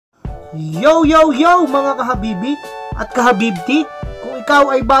Yo yo yo mga kahabibi at kahabibti. Kung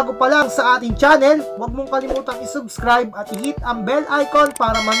ikaw ay bago pa lang sa ating channel, huwag mong kalimutang i-subscribe at i-hit ang bell icon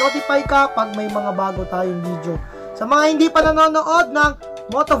para ma-notify ka pag may mga bago tayong video. Sa mga hindi pa nanonood ng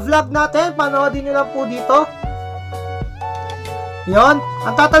motovlog natin, panoodin nyo lang po dito. Yon,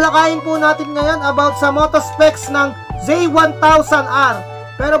 ang tatalakayin po natin ngayon about sa moto-specs ng Z1000R.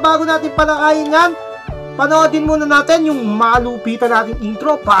 Pero bago natin palakayin yan, panoodin muna natin yung malupitan nating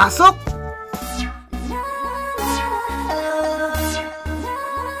intro. Pasok!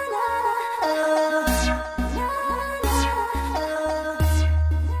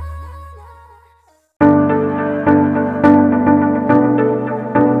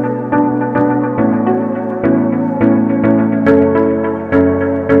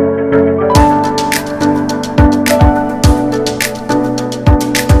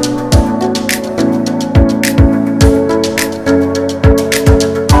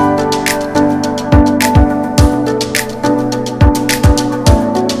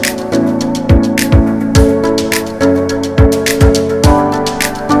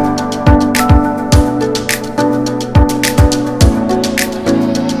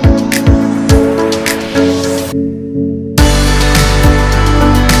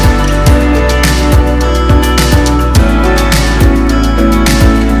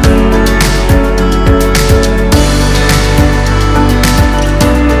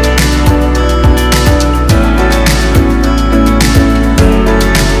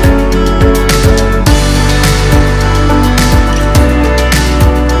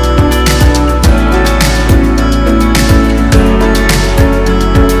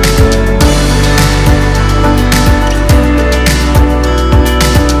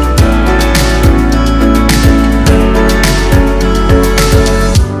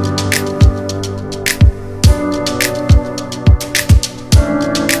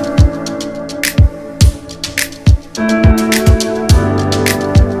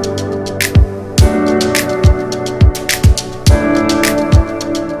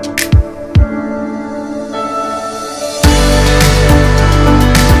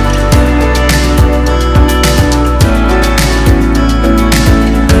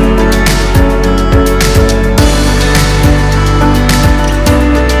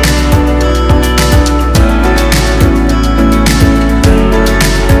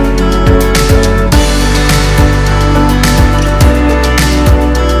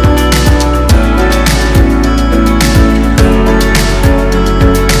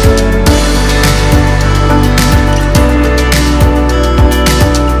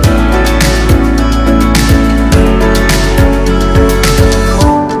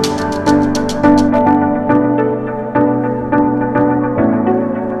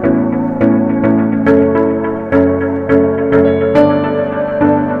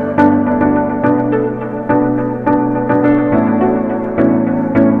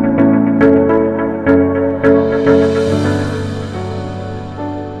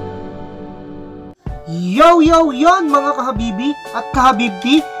 Yo yon mga kahabibi at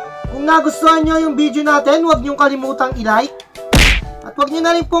kahabibti. Kung nagustuhan nyo yung video natin, huwag nyo kalimutang i-like. At huwag nyo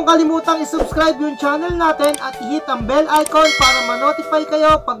na rin pong kalimutang i-subscribe yung channel natin at i-hit ang bell icon para ma-notify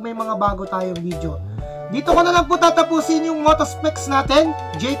kayo pag may mga bago tayong video. Dito ko na lang po tatapusin yung moto specs natin.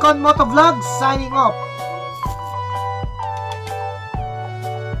 JConMotoVlog signing off.